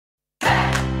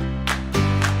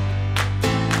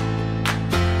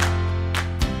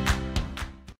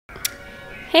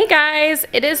Hey guys,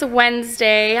 it is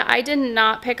Wednesday. I did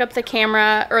not pick up the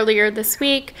camera earlier this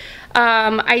week.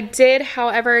 I did,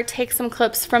 however, take some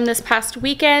clips from this past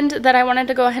weekend that I wanted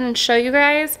to go ahead and show you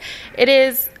guys. It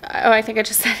is, oh, I think I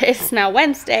just said it's now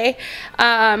Wednesday.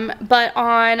 But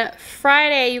on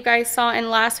Friday, you guys saw in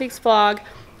last week's vlog,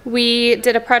 we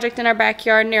did a project in our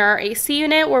backyard near our AC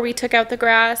unit where we took out the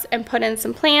grass and put in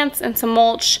some plants and some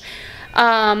mulch.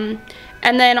 And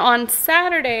then on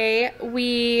Saturday,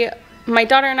 my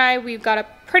daughter and we got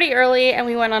up pretty early and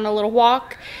we went on a little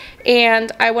walk,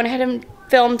 and I went ahead and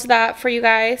filmed that for you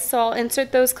guys, so I'll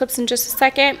insert those clips in just a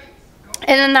second.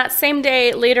 And then that same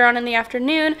day, later on in the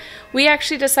afternoon, we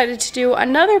actually decided to do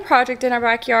another project in our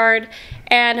backyard,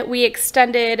 and we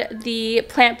extended the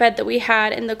plant bed that we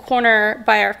had in the corner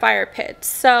by our fire pit.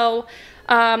 So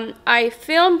I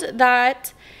filmed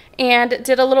that and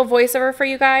did a little voiceover for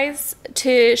you guys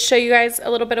to show you guys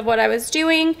a little bit of what I was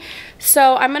doing.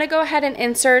 So I'm going to go ahead and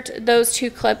insert those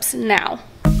two clips now.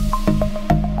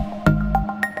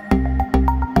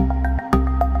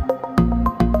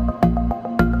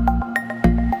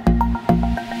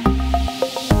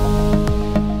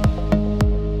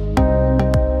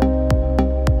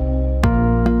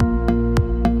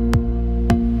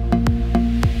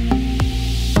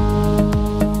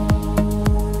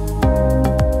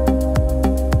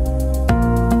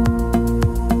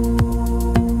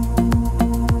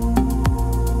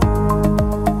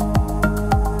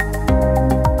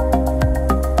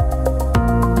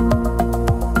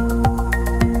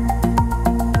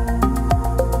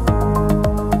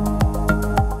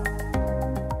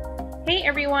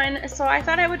 So I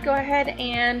thought I would go ahead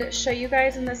and show you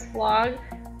guys in this vlog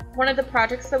one of the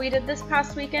projects that we did this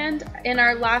past weekend. In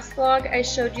our last vlog, I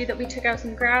showed you that we took out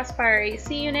some grass by our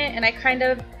AC unit, and I kind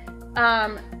of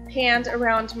panned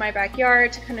around my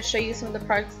backyard to kind of show you some of the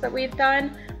projects that we've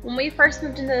done. When we first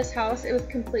moved into this house, it was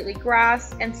completely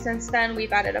grass, and since then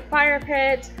we've added a fire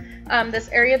pit. This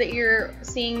area that you're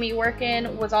seeing me work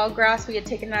in was all grass. We had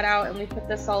taken that out and we put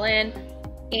this all in.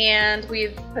 And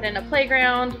we've put in a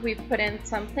playground, we've put in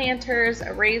some planters,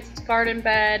 a raised garden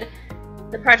bed,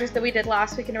 the project that we did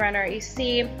last weekend around our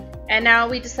AC, and now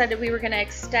we decided we were going to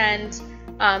extend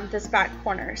this back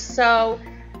corner. So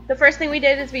the first thing we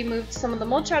did is we moved some of the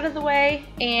mulch out of the way,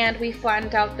 and we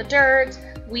flattened out the dirt.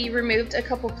 We removed a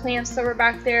couple plants that were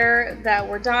back there that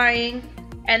were dying,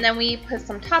 and then we put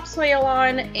some topsoil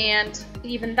on and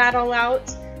evened that all out.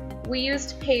 We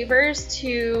used pavers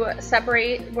to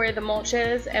separate where the mulch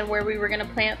is and where we were going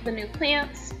to plant the new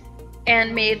plants,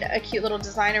 and made a cute little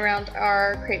design around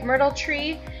our crepe myrtle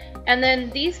tree. And then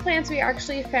these plants we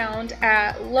actually found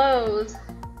at Lowe's.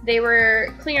 They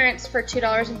were clearance for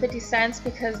 $2.50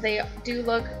 because they do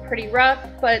look pretty rough,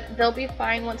 but they'll be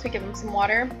fine once we give them some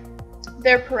water.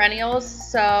 They're perennials,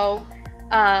 so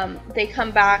they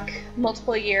come back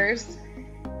multiple years.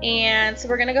 And so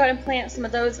we're going to go ahead and plant some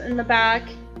of those in the back.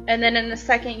 And then in a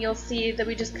second you'll see that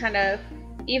we just kind of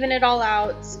even it all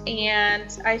out,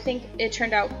 and I think it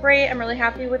turned out great. I'm really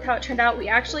happy with how it turned out. We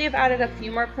actually have added a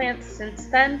few more plants since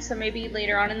then, so maybe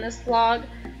later on in this vlog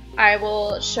I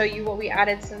will show you what we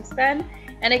added since then.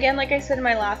 And again, like I said in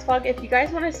my last vlog, if you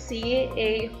guys want to see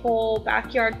a whole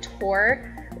backyard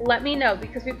tour, let me know,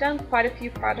 because we've done quite a few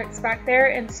projects back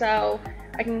there, and so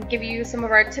I can give you some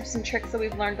of our tips and tricks that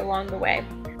we've learned along the way.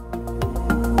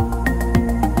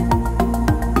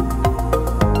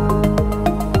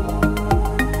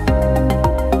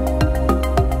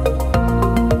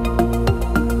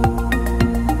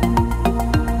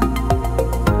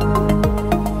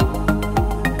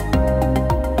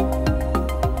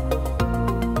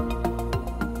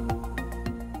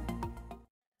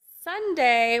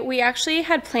 Sunday, we actually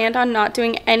had planned on not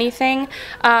doing anything.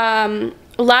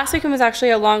 Last weekend was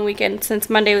actually a long weekend since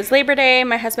Monday was Labor Day.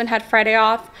 My husband had Friday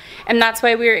off, and that's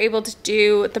why we were able to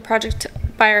do the project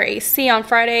by our AC on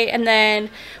Friday, and then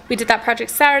we did that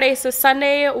project Saturday. So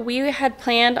Sunday, we had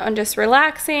planned on just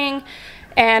relaxing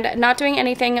and not doing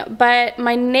anything, but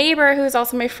my neighbor, who is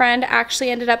also my friend, actually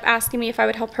ended up asking me if I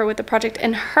would help her with the project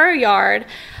in her yard.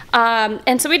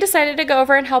 And so we decided to go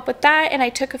over and help with that, and I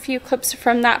took a few clips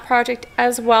from that project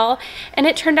as well, and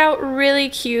it turned out really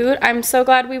cute. I'm so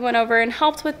glad we went over and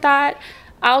helped with that.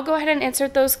 I'll go ahead and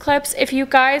insert those clips. If you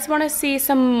guys want to see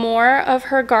some more of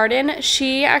her garden,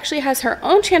 she actually has her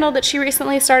own channel that she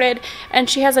recently started, and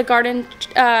she has a garden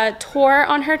tour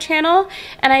on her channel,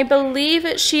 and I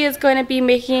believe she is going to be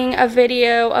making a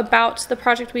video about the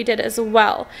project we did as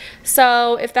well.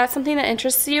 So if that's something that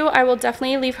interests you, I will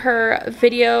definitely leave her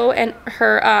video and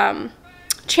her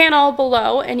channel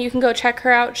below and you can go check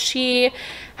her out. She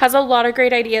has a lot of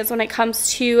great ideas when it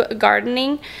comes to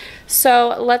gardening.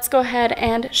 So let's go ahead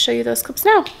and show you those clips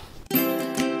now.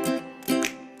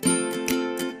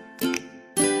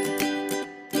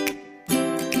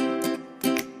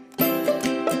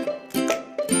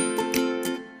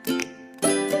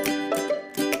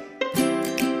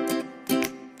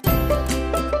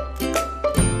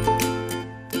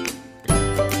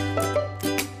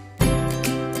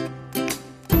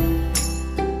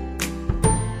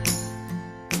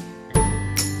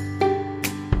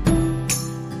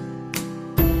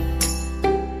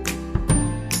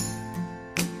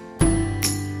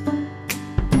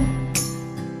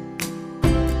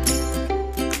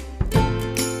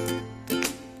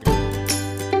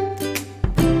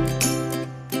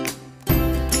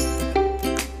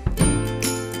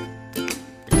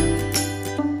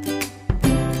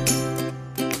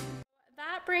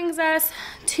 Brings us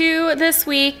to this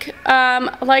week.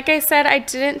 Like I said, I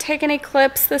didn't take any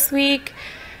clips this week.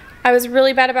 I was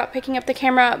really bad about picking up the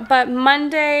camera, but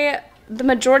Monday, the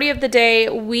majority of the day,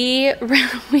 we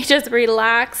just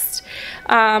relaxed.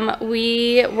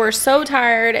 We were so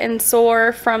tired and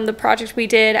sore from the project we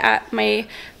did at my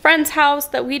friend's house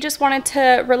that we just wanted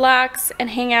to relax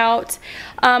and hang out.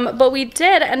 But we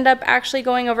did end up actually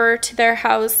going over to their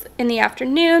house in the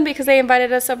afternoon because they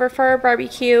invited us over for a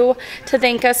barbecue to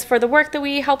thank us for the work that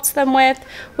we helped them with,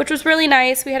 which was really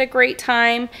nice. We had a great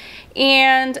time.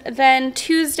 And then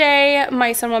Tuesday,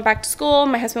 my son went back to school,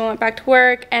 my husband went back to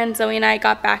work, and Zoe and I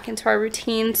got back into our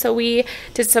routine. So we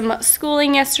did some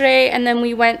schooling yesterday, and then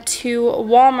we went to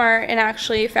Walmart and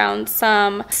actually found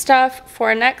some stuff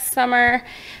for next summer.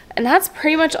 And that's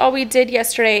pretty much all we did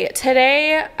yesterday.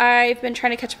 Today, I've been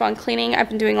trying to catch up on cleaning. I've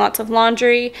been doing lots of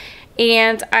laundry,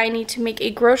 and I need to make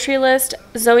a grocery list.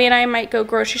 Zoe and I might go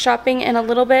grocery shopping in a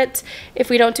little bit. If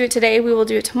we don't do it today, we will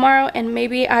do it tomorrow, and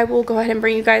maybe I will go ahead and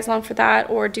bring you guys along for that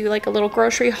or do like a little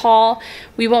grocery haul.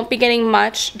 We won't be getting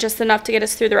much, just enough to get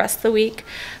us through the rest of the week.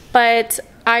 But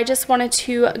I just wanted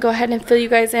to go ahead and fill you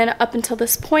guys in up until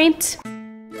this point.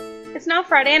 It's now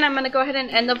Friday, and I'm going to go ahead and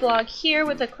end the vlog here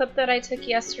with a clip that I took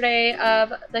yesterday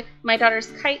of my daughter's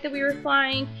kite that we were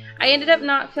flying. I ended up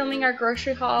not filming our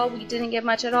grocery haul. We didn't get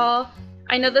much at all.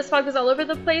 I know this vlog is all over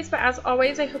the place, but as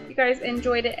always, I hope you guys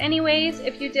enjoyed it anyways.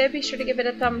 If you did, be sure to give it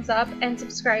a thumbs up and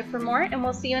subscribe for more, and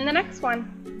we'll see you in the next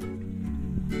one.